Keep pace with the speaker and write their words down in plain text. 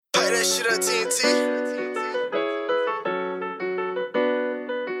that shit up, TNT.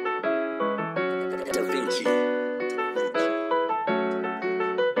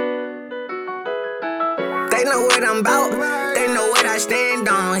 They know what I'm about, they know what I stand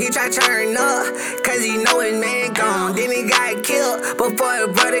on. He try turn up, cause he know his man gone. Then he got killed before his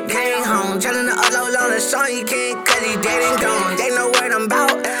brother came home. Tellin' the upload on the song, he can't cause he dead and gone. They know what I'm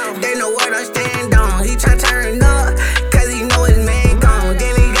about, they know what I stand on. He try turn up, cause he know his man gone.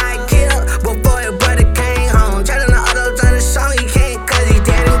 Then he got killed before his brother came home. Tellin' the upload on the song, he can't cause he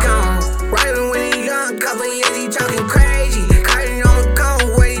dead and gone. Rapping when he young, couple years he talking crazy. Cutting on the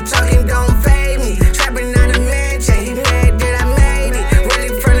cone, where he talking don't fade me. Trapping out of mansion, he mad that I made it.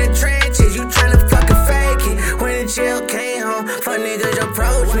 Really from the trenches, you tryna fucking fake it. When the chill came home, fuck niggas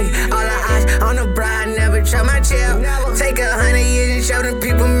approach me. All the eyes on the bride, never trust my chill. Take 100 years and show them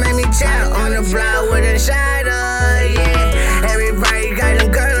people make me chill.